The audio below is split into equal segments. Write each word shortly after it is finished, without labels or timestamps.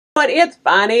But it's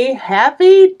Bonnie.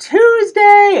 Happy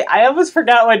Tuesday! I almost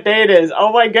forgot what day it is.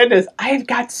 Oh my goodness, I've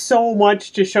got so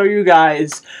much to show you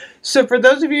guys. So for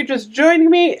those of you just joining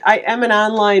me, I am an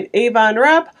online Avon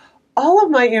rep. All of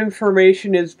my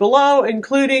information is below,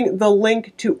 including the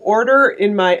link to order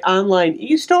in my online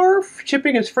e-store.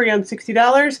 Shipping is free on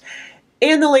 $60.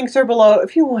 And the links are below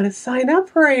if you want to sign up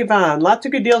for Avon. Lots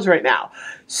of good deals right now.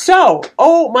 So,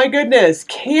 oh my goodness,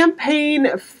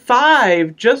 Campaign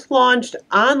 5 just launched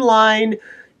online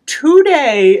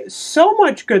today. So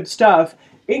much good stuff,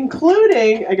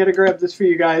 including, I gotta grab this for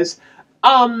you guys,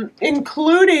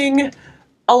 including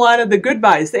a lot of the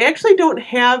goodbyes. They actually don't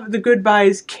have the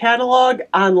goodbyes catalog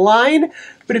online,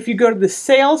 but if you go to the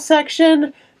sales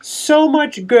section, so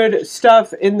much good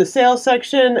stuff in the sales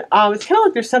section. It's kind of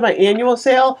like their semi-annual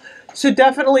sale, so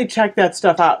definitely check that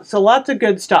stuff out. So lots of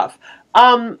good stuff.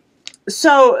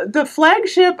 So the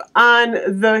flagship on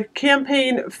the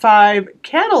Campaign 5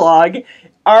 catalog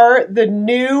are the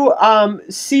new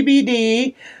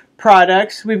CBD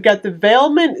products. We've got the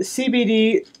Veilment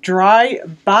CBD Dry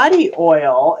Body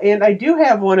Oil, and I do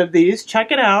have one of these.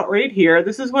 Check it out right here.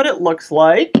 This is what it looks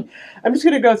like. I'm just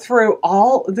going to go through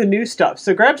all the new stuff.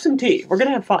 So grab some tea. We're going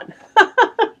to have fun.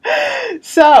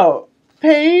 So,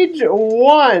 page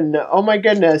 1. Oh my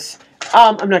goodness.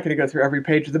 I'm not going to go through every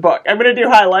page of the book. I'm going to do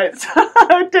highlights.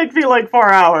 It would take me like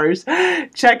 4 hours.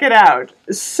 Check it out.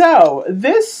 So,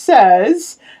 this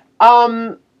says,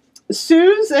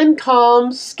 soothes and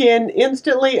calms skin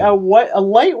instantly, a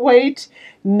lightweight,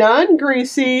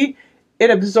 non-greasy, it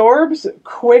absorbs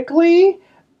quickly.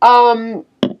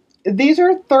 These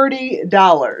are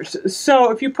 $30.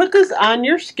 So if you put this on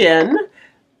your skin,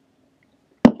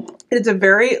 it's a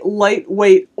very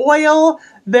lightweight oil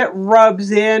that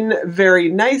rubs in very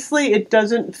nicely. It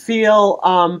doesn't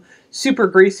feel super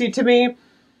greasy to me,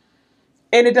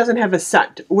 and it doesn't have a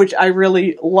scent, which I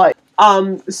really like.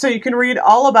 So you can read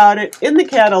all about it in the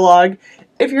catalog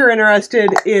if you're interested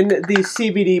in the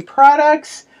CBD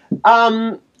products.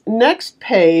 Next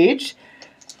page,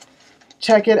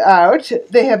 check it out.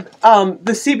 They have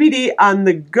the CBD on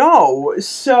the go.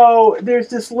 So there's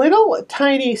this little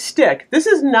tiny stick. This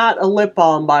is not a lip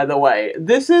balm, by the way.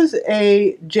 This is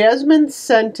a jasmine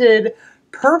scented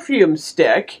perfume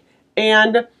stick,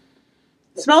 and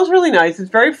it smells really nice. It's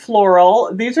very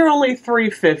floral. These are only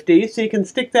 $3.50, so you can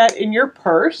stick that in your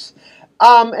purse.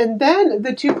 And then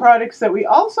the two products that we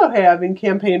also have in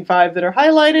Campaign 5 that are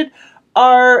highlighted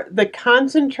are the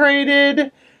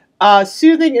concentrated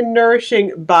Soothing and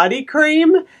Nourishing Body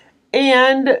Cream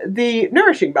and the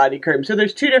Nourishing Body Cream. So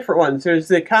there's two different ones. There's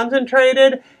the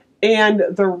concentrated and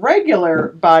the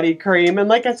regular body cream. And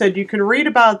like I said, you can read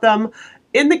about them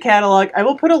in the catalog. I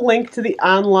will put a link to the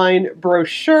online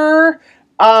brochure.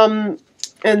 And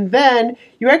then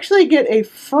you actually get a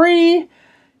free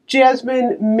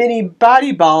Jasmine Mini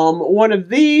Body Balm, one of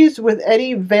these with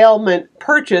any Veilment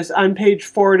purchase on page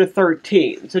 4 to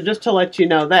 13. So just to let you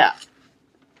know that.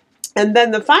 And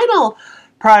then the final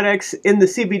products in the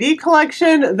CBD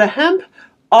collection, the hemp,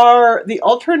 are the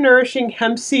Ultra Nourishing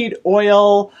Hemp Seed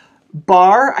Oil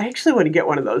Bar. I actually want to get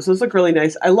one of those. Those look really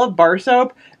nice. I love bar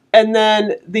soap. And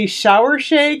then the Shower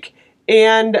Shake,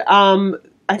 and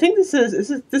I think this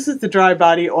is the dry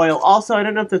body oil also. I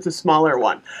don't know if that's a smaller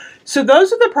one. So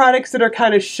those are the products that are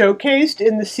kind of showcased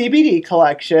in the CBD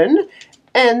collection.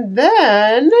 And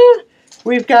then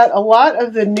we've got a lot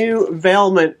of the new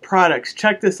Veilment products.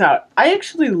 Check this out. I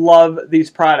actually love these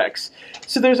products.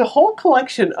 So there's a whole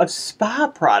collection of spa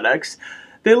products.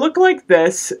 They look like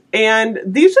this, and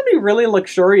these would be really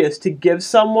luxurious to give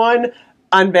someone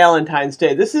on Valentine's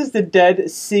Day. This is the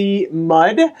Dead Sea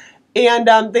Mud.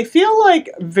 And they feel like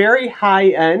very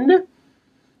high-end,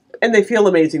 and they feel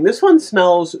amazing. This one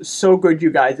smells so good, you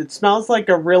guys. It smells like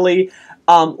a really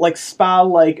like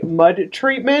spa-like mud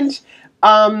treatment.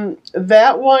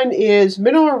 That one is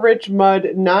mineral-rich mud,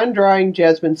 non-drying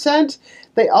jasmine scent.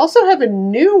 They also have a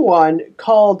new one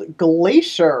called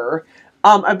Glacier.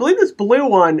 I believe this blue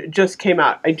one just came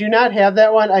out. I do not have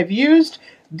that one. I've used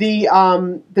the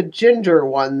ginger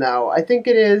one, though. I think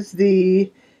it is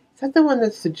the... Is that the one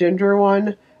that's the ginger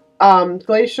one?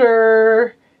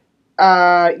 Glacier,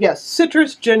 yes,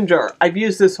 Citrus Ginger. I've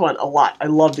used this one a lot. I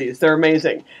love these. They're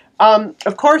amazing.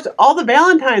 Of course, all the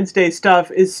Valentine's Day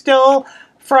stuff is still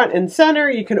front and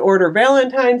center. You can order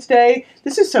Valentine's Day.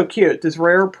 This is so cute. This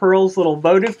Rare Pearls little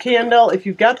votive candle. If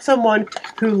you've got someone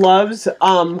who loves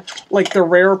like the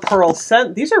Rare Pearl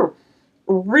scent, these are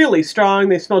really strong.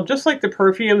 They smell just like the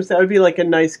perfumes. That would be like a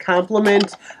nice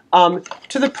compliment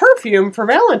to the perfume for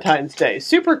Valentine's Day.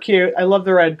 Super cute. I love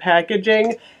the red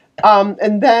packaging.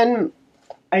 And then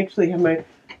I actually have my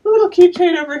little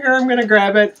keychain over here. I'm going to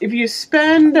grab it. If you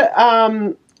spend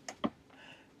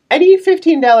any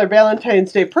 $15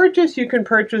 Valentine's Day purchase, you can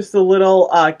purchase the little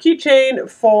keychain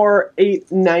for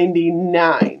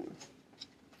 $8.99.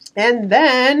 And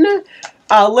then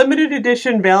limited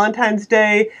edition Valentine's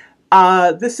Day.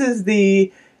 This is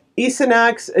the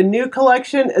Esonox A New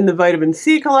collection and the Vitamin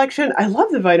C collection. I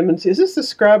love the Vitamin C. Is this the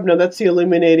scrub? No, that's the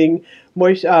illuminating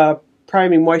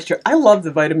priming moisture. I love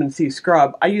the Vitamin C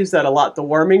scrub. I use that a lot. The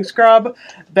warming scrub.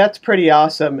 That's pretty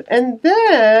awesome. And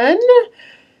then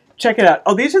check it out.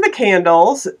 Oh, these are the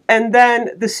candles. And then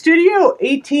the Studio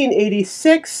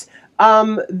 1886.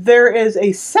 There is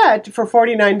a set for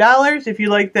 $49. If you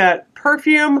like that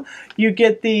perfume, you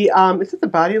get the, is it the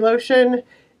body lotion?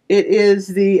 It is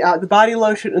the body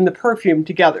lotion and the perfume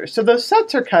together. So those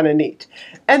sets are kind of neat.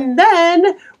 And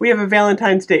then we have a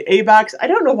Valentine's Day A-box. I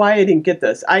don't know why I didn't get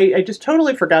this. I just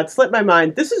totally forgot, slipped my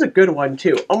mind. This is a good one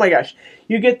too. Oh my gosh.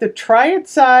 You get the try-it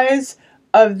size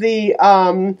of the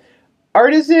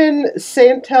Artisan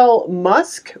Santal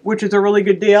Musk, which is a really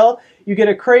good deal. You get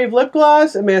a Crave lip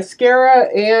gloss, a mascara,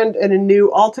 and a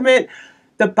new Ultimate.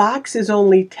 The box is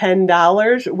only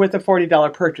 $10 with a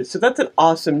 $40 purchase. So that's an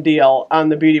awesome deal on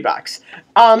the beauty box.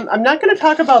 I'm not going to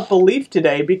talk about Belief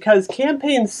today because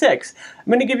campaign 6, I'm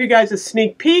going to give you guys a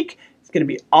sneak peek. It's going to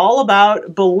be all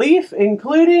about Belief,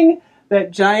 including that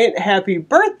giant happy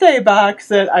birthday box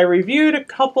that I reviewed a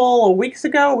couple of weeks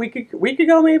ago, a week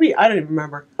ago maybe? I don't even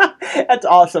remember. That's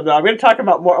awesome though. I'm going to talk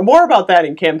about more about that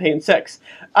in campaign 6.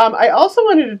 I also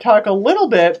wanted to talk a little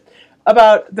bit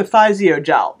about the Fazio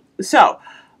gel. So,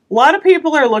 a lot of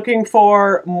people are looking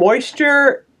for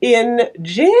moisture in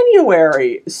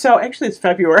January. So, actually it's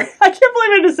February. I can't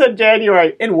believe I just said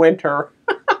January. In winter.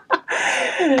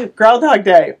 Groundhog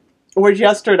Day was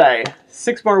yesterday.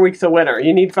 6 more weeks of winter.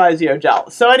 You need Fazio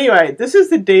gel. So anyway, this is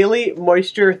the Daily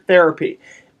Moisture Therapy.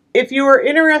 If you are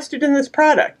interested in this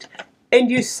product and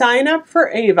you sign up for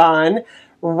Avon,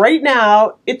 right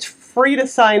now it's free to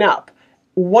sign up.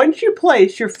 Once you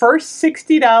place your first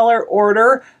 $60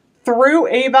 order through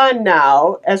Avon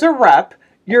now as a rep,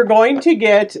 you're going to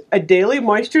get a Daily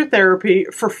Moisture Therapy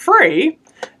for free.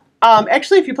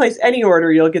 Actually, if you place any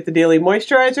order, you'll get the Daily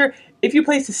Moisturizer. If you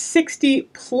place a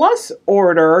 60+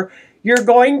 order, you're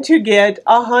going to get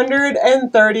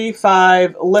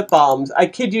 135 lip balms. I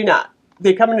kid you not.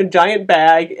 They come in a giant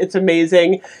bag. It's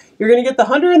amazing. You're going to get the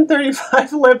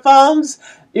 135 lip balms.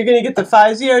 You're going to get the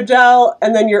Fazio gel.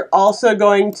 And then you're also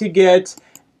going to get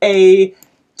a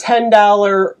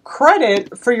 $10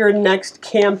 credit for your next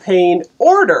campaign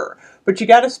order. But you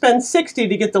got to spend $60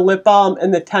 to get the lip balm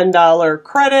and the $10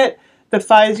 credit. The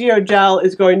Fazio gel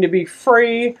is going to be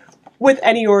free with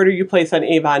any order you place on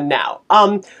Avon now.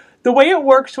 The way it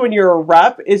works when you're a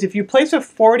rep is if you place a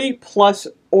 40+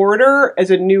 order as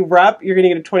a new rep, you're going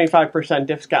to get a 25%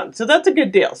 discount. So that's a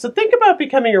good deal. So think about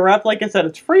becoming a rep. Like I said,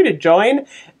 it's free to join,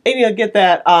 and you'll get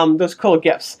that those cool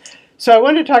gifts. So I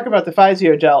wanted to talk about the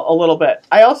Fazio gel a little bit.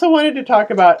 I also wanted to talk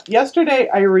about, yesterday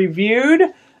I reviewed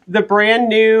the brand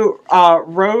new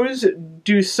Rose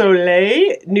du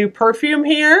Soleil new perfume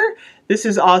here. This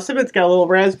is awesome. It's got a little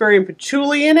raspberry and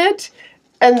patchouli in it.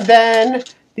 And then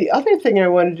the other thing I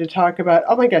wanted to talk about,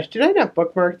 oh my gosh, did I not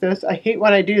bookmark this? I hate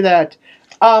when I do that.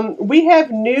 We have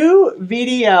new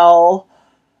VDL.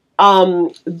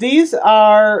 These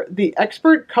are the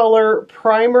Expert Color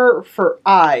Primer for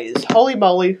Eyes. Holy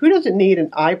moly, who doesn't need an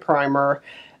eye primer?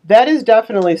 That is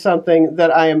definitely something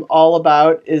that I am all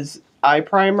about, is eye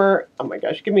primer. Oh my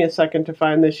gosh, give me a second to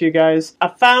find this, you guys. I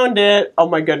found it. Oh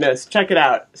my goodness, check it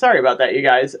out. Sorry about that, you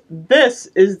guys. This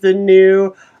is the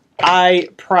new eye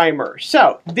primer.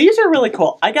 So these are really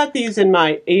cool. I got these in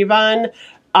my Avon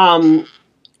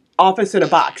office in a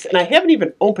box, and I haven't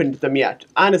even opened them yet,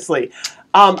 honestly.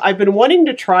 I've been wanting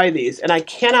to try these, and I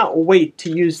cannot wait to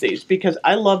use these because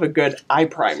I love a good eye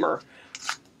primer.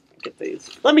 Get these.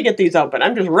 Let me get these open.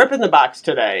 I'm just ripping the box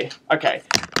today. Okay,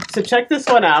 so check this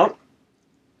one out.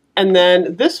 And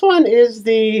then this one is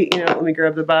the, let me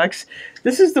grab the box.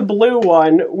 This is the blue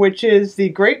one, which is the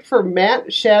great for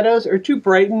matte shadows or to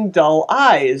brighten dull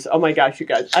eyes. Oh my gosh, you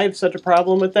guys, I have such a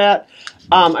problem with that.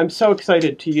 I'm so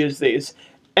excited to use these.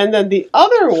 And then the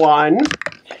other one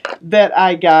that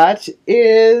I got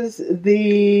is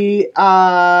the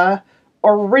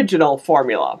original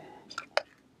formula.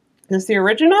 Is this the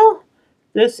original?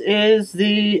 This is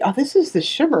the, oh, this is the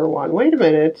shimmer one. Wait a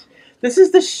minute. This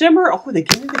is the shimmer. Oh, they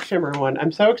gave me the shimmer one.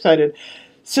 I'm so excited.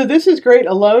 So this is great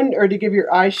alone or to give your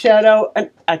eyeshadow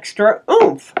an extra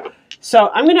oomph.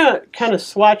 So I'm going to kind of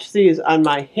swatch these on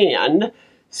my hand.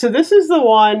 So this is the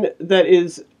one that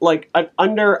is like an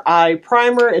under eye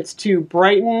primer. It's to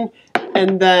brighten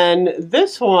And then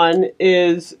this one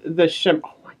is the shimmer.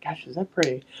 Oh my gosh, is that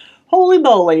pretty? Holy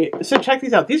moly. So check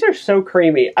these out. These are so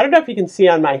creamy. I don't know if you can see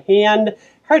on my hand.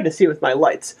 Hard to see with my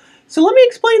lights. So let me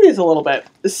explain these a little bit.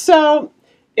 So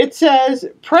it says,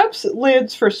 preps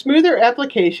lids for smoother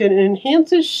application and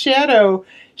enhances shadow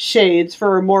shades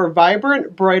for a more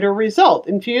vibrant, brighter result.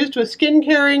 Infused with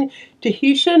skin-caring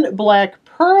Tahitian black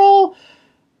pearl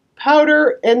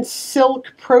powder and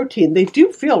silk protein. They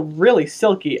do feel really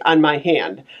silky on my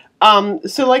hand.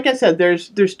 So like I said, there's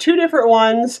two different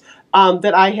ones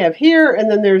that I have here,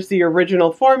 and then there's the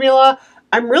original formula.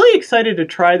 I'm really excited to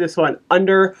try this one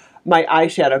under my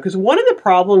eyeshadow, because one of the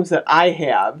problems that I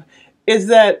have is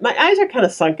that my eyes are kind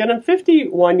of sunken. I'm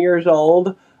 51 years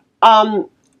old, and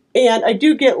I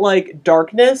do get like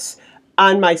darkness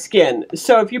on my skin.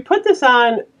 So if you put this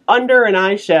on under an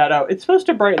eyeshadow, it's supposed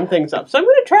to brighten things up. So I'm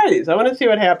going to try these. I want to see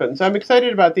what happens. So I'm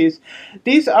excited about these.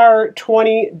 These are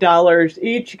 $20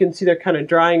 each. You can see they're kind of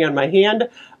drying on my hand.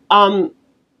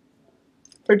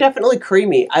 They're definitely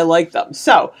creamy. I like them.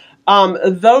 So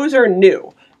those are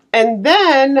new. And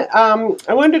then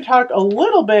I wanted to talk a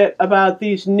little bit about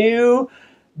these new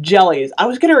jellies. I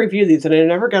was going to review these and I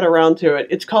never got around to it.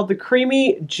 It's called the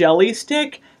Creamy Jelly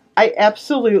Stick. I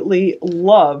absolutely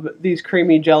love these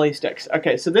creamy jelly sticks.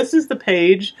 Okay, so this is the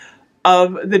page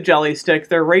of the jelly stick.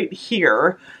 They're right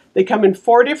here. They come in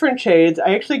 4 different shades.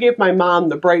 I actually gave my mom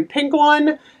the bright pink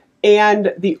one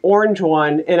and the orange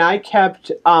one, and I kept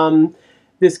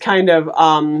this kind of,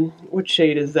 what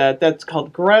shade is that? That's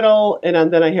called Gretel,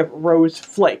 and then I have Rose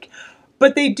Flake.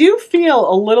 But they do feel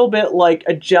a little bit like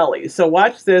a jelly. So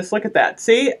watch this, look at that.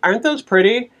 See, aren't those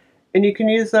pretty? And you can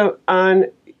use them on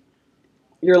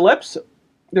your lips.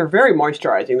 They're very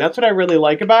moisturizing. That's what I really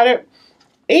like about it.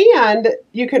 And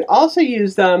you can also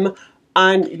use them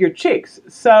on your cheeks.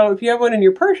 So if you have one in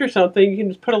your purse or something, you can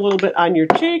just put a little bit on your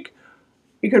cheek.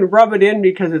 You can rub it in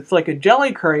because it's like a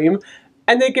jelly cream,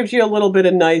 and that gives you a little bit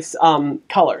of nice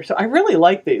color. So I really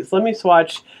like these. Let me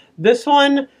swatch this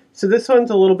one. So this one's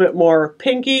a little bit more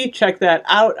pinky. Check that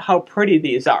out, how pretty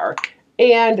these are.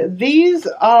 And these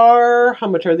are, how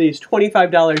much are these?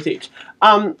 $25 each.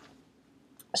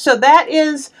 So that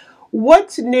is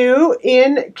what's new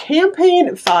in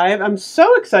Campaign 5. I'm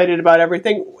so excited about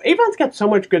everything. Avon's got so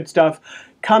much good stuff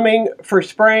coming for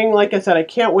spring. Like I said, I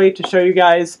can't wait to show you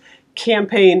guys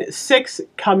Campaign 6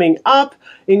 coming up,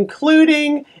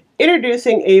 including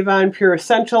introducing Avon Pure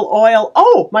Essential Oil.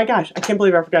 Oh my gosh, I can't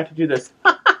believe I forgot to do this.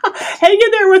 Hang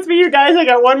in there with me, you guys. I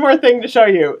got one more thing to show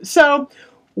you. So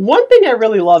one thing I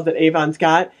really love that Avon's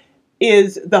got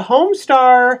is the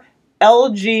Homestar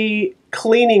LG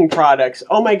cleaning products.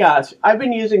 Oh my gosh, I've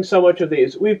been using so much of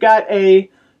these. We've got a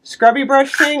scrubby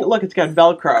brush thing. Look, it's got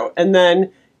Velcro. And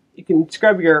then you can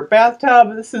scrub your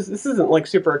bathtub. This isn't like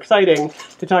super exciting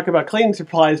to talk about cleaning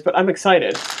supplies, but I'm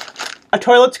excited. A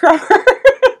toilet scrubber.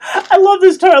 I love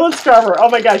this toilet scrubber. Oh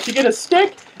my gosh, you get a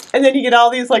stick, and then you get all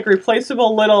these like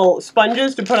replaceable little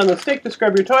sponges to put on the stick to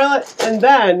scrub your toilet. And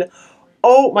then,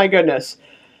 oh my goodness,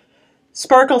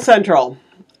 Sparkle Central.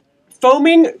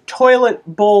 Foaming toilet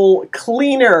bowl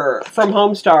cleaner from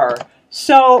Homestar.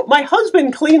 So my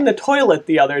husband cleaned the toilet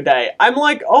the other day. I'm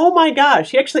like, oh my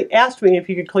gosh. He actually asked me if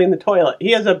he could clean the toilet.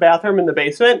 He has a bathroom in the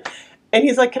basement. And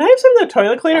he's like, can I have some of the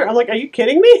toilet cleaner? I'm like, are you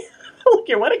kidding me? I'm like,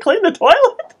 you want to clean the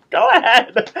toilet? Go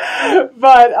ahead.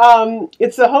 But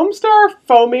it's the Homestar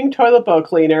Foaming Toilet Bowl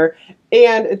Cleaner.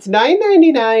 And it's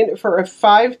 $9.99 for a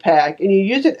 5-pack. And you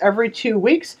use it every 2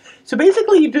 weeks. So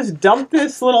basically you just dump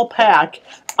this little pack.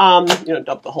 You don't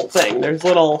dump the whole thing. There's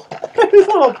little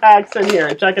packs in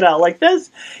here. Check it out. Like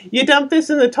this. You dump this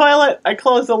in the toilet. I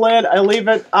close the lid. I leave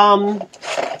it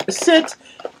sit.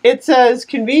 It says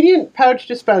convenient pouch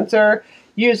dispenser.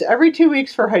 Use every 2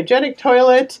 weeks for hygienic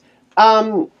toilet.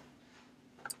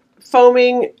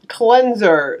 Foaming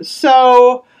cleanser.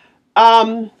 So,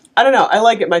 I don't know. I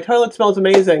like it. My toilet smells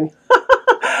amazing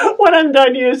when I'm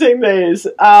done using these.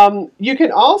 You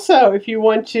can also, if you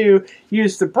want to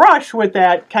use the brush with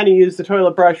that, kind of use the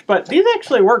toilet brush, but these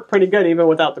actually work pretty good even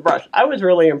without the brush. I was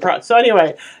really impressed. So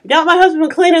anyway, I got my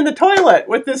husband cleaning the toilet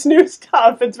with this new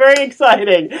stuff. It's very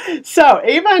exciting. So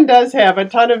Avon does have a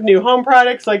ton of new home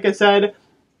products. Like I said,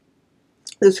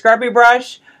 the scrubby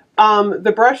brush.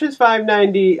 The brush is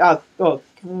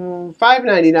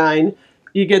 $5.99.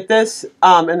 You get this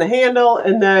and the handle,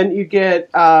 and then you get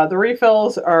the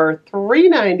refills are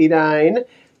 $3.99.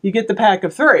 You get the pack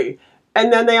of 3.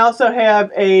 And then they also have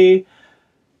a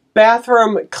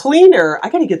bathroom cleaner. I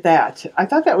gotta get that. I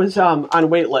thought that was on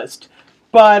waitlist.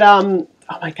 But, oh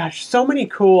my gosh, so many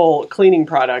cool cleaning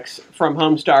products from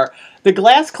Homestar. The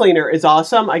glass cleaner is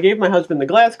awesome. I gave my husband the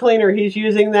glass cleaner. He's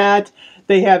using that.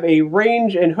 They have a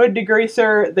range and hood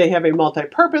degreaser. They have a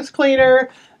multi-purpose cleaner.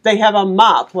 They have a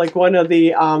mop, like one of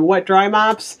the wet dry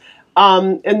mops.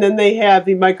 And then they have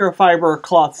the microfiber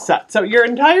cloth set. So your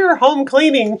entire home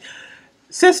cleaning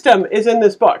system is in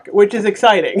this book, which is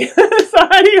exciting. So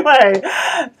anyway,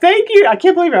 thank you. I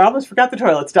can't believe I almost forgot the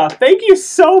toilet stuff. Thank you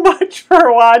so much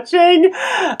for watching.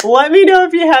 Let me know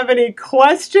if you have any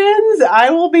questions. I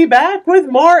will be back with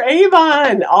more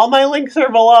Avon. All my links are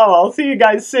below. I'll see you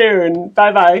guys soon.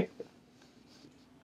 Bye-bye.